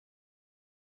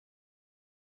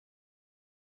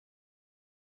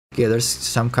Okay, there's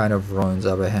some kind of ruins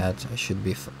up ahead. I should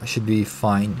be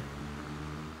fine.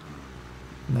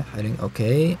 Am I heading?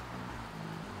 Okay.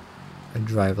 I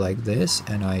drive like this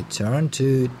and I turn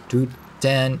to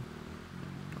 210.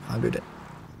 100.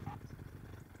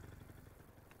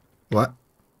 What?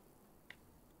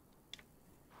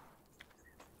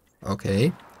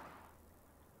 Okay.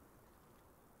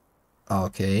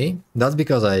 Okay. That's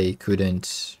because I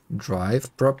couldn't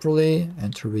drive properly.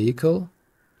 Enter vehicle.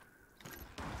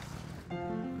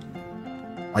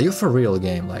 Are you for real,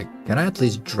 game? Like, can I at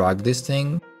least drag this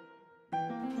thing?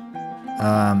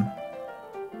 I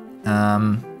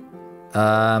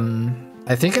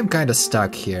think I'm kind of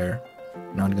stuck here.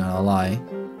 Not gonna lie.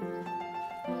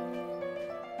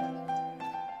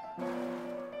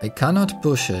 I cannot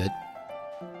push it.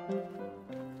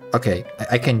 Okay,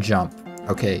 I can jump.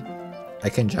 Okay, I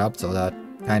can jump, so that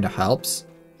kind of helps.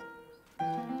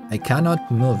 I cannot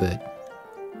move it.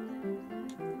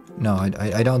 No,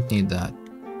 I don't need that.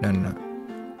 No, no, no.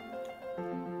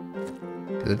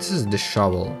 This is the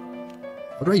shovel.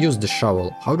 How do I use the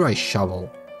shovel? How do I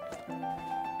shovel?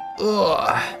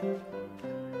 Ugh.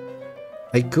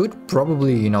 I could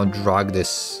probably, you know, drag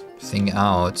this thing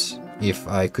out if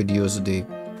I could use the...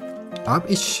 Up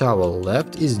is shovel,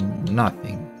 left is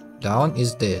nothing. Down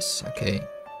is this, okay.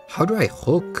 How do I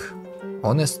hook?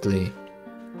 Honestly.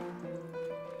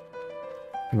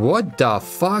 What the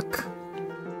fuck?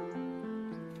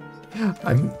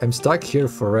 I'm stuck here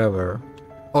forever.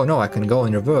 Oh no, I can go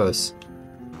in reverse.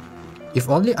 If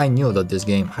only I knew that this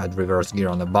game had reverse gear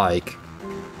on a bike.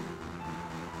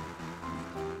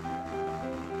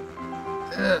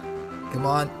 Come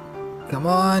on. Come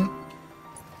on.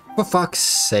 For fuck's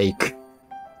sake.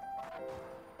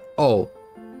 Oh.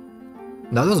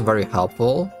 That was very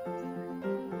helpful.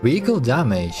 Vehicle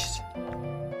damaged.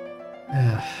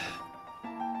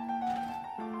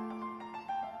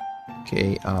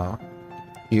 Okay,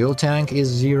 fuel tank is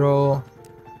 0.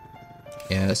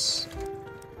 Yes.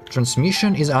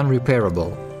 Transmission is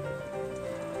unrepairable.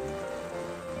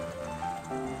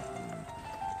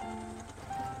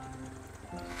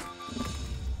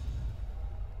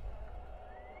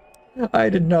 I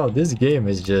don't know, this game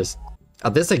is just...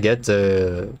 At least I get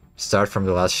to start from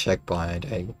the last checkpoint.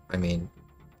 I mean,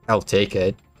 I'll take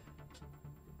it.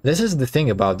 This is the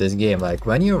thing about this game, like,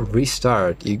 when you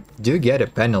restart, you do get a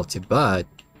penalty, but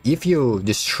if you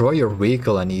destroy your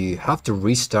vehicle and you have to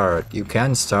restart, you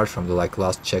can start from the, like,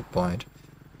 last checkpoint.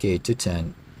 Okay,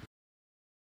 210.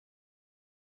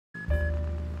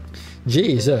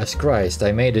 Jesus Christ,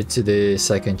 I made it to the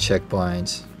second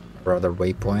checkpoint. Rather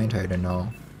waypoint, I don't know.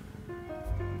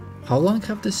 How long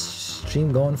have this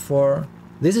stream gone for?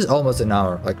 This is almost an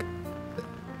hour, like...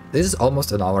 This is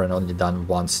almost an hour and only done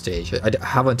one stage. I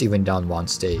haven't even done one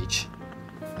stage.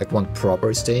 Like one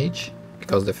proper stage.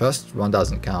 Because the first one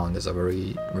doesn't count, it's a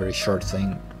very short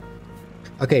thing.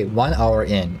 Okay, 1 hour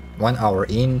in. 1 hour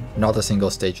in, not a single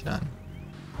stage done.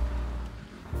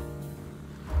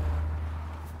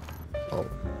 Oh.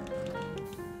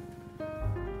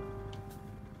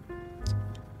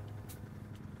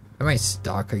 Am I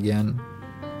stuck again?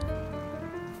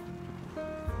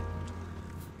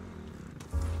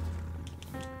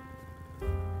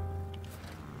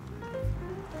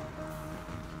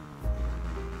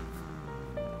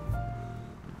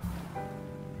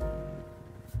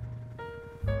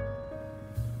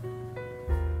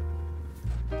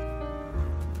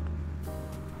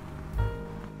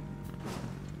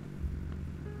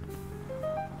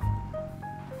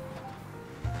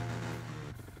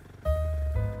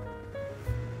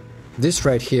 This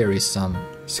right here is some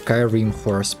Skyrim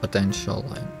horse potential,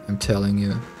 I'm telling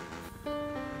you.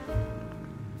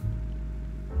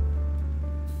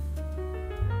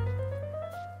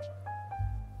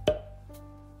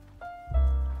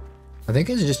 I think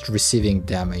it's just receiving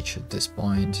damage at this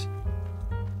point.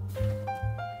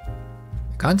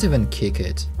 I can't even kick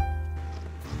it.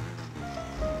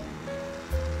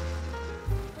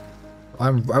 I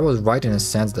was right in a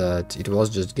sense that it was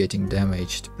just getting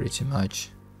damaged pretty much.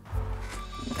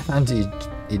 And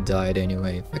it died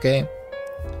anyway. Okay.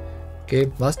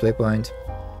 Okay, last waypoint.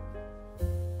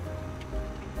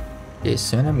 Okay,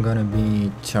 soon I'm gonna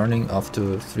be turning off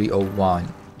to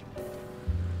 301.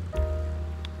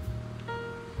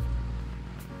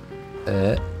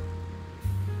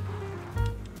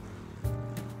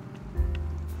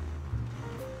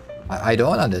 I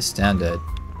don't understand it.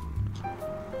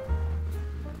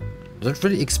 Don't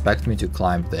really expect me to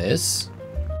climb this.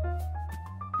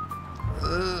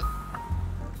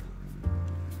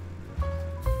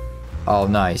 Oh,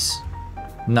 nice.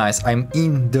 Nice, I'm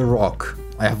in the rock.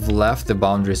 I have left the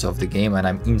boundaries of the game and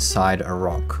I'm inside a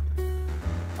rock.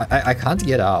 I can't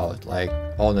get out, like,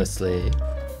 honestly.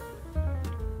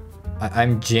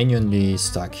 I'm genuinely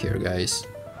stuck here, guys.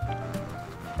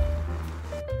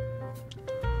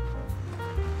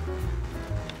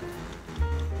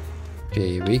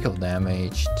 Okay, vehicle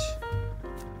damaged.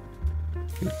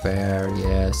 Repair,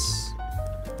 yes.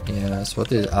 Yes,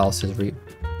 what else is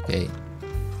okay.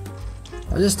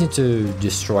 I just need to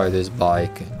destroy this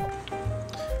bike.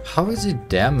 How is it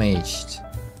damaged?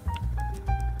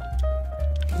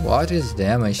 What is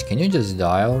damaged? Can you just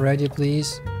die already,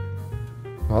 please?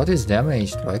 What is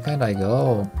damaged? Why can't I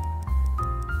go?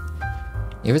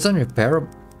 If it's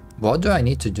unrepairable, what do I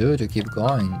need to do to keep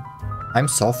going? I'm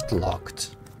soft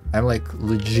locked. I'm like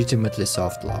legitimately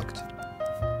soft locked.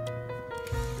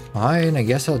 Fine, I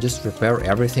guess I'll just repair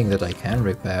everything that I can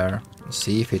repair.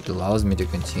 See if it allows me to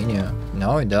continue.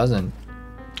 No, it doesn't.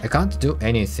 I can't do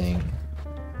anything.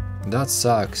 That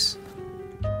sucks.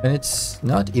 And it's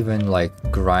not even like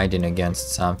grinding against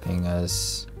something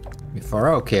as before.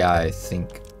 Okay, I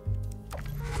think.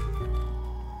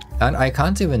 And I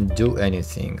can't even do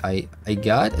anything. I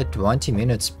got a 20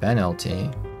 minutes penalty.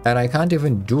 And I can't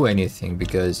even do anything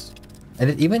because... And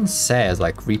it even says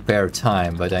like repair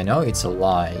time, but I know it's a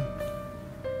lie.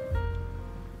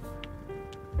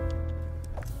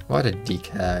 What a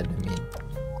dickhead, I mean.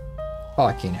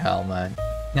 Fucking hell, man.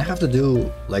 I have to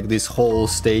do like this whole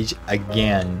stage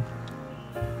again.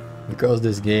 Because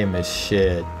this game is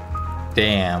shit.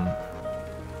 Damn.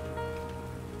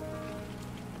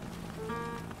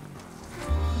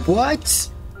 What?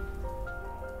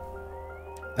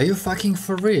 Are you fucking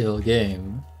for real,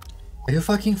 game? Are you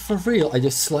fucking for real? I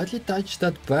just slightly touched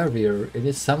that barrier and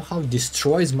it somehow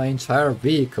destroys my entire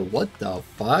vehicle. What the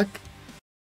fuck?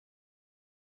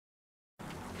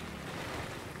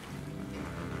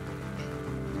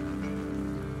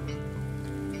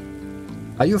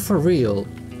 Are you for real?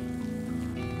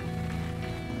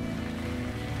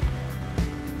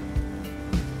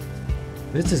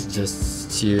 This is just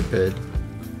stupid.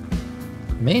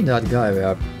 Me and that guy, we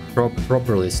are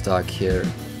properly stuck here.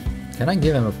 Can I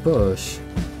give him a push?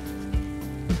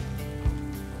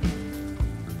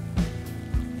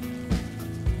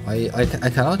 I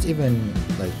cannot even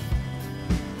like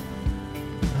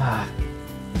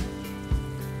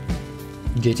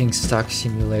getting stuck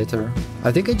simulator.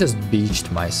 I think I just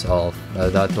beached myself.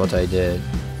 That's what I did.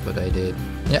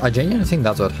 Yeah, I genuinely think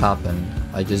that's what happened.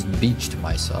 I just beached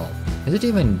myself. Is it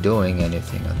even doing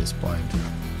anything at this point?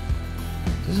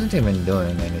 It isn't even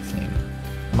doing anything.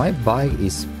 My bike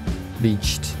is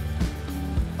beached.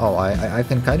 Oh, I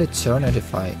can kind of turn it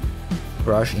if I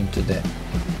crash into the...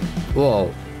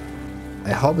 Whoa.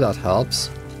 I hope that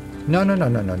helps. No,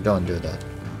 don't do that.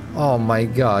 Oh my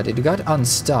god, it got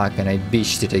unstuck and I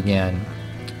beached it again.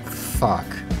 Fuck.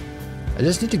 I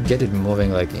just need to get it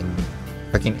moving like in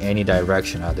fucking any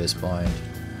direction at this point.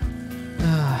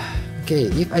 Okay,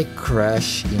 if I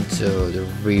crash into the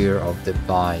rear of the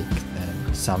bike,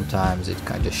 then sometimes it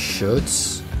kind of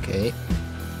shoots. Okay.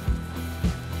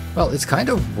 Well, it's kind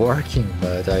of working,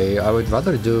 but I would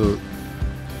rather do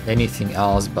anything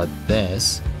else but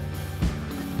this.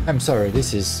 I'm sorry,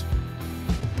 this is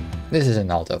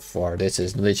an out of 4. This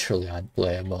is literally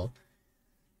unplayable.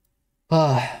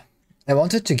 I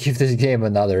wanted to give this game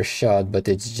another shot, but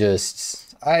it's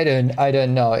just I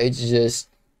don't know. It's just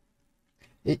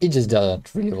it just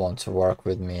doesn't really want to work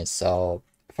with me. So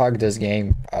fuck this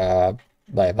game. Bye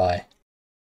bye.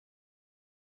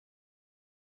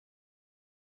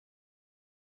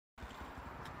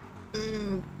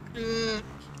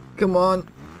 Come on.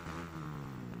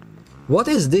 What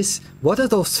is this? What are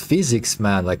those physics,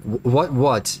 man? Like,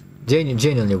 what?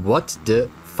 Genuinely, what the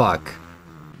fuck?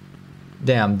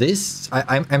 Damn, this...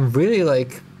 I'm really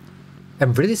like...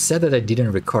 I'm really sad that I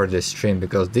didn't record this stream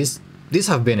because this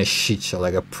have been a shit show,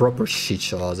 like a proper shit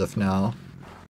show as of now.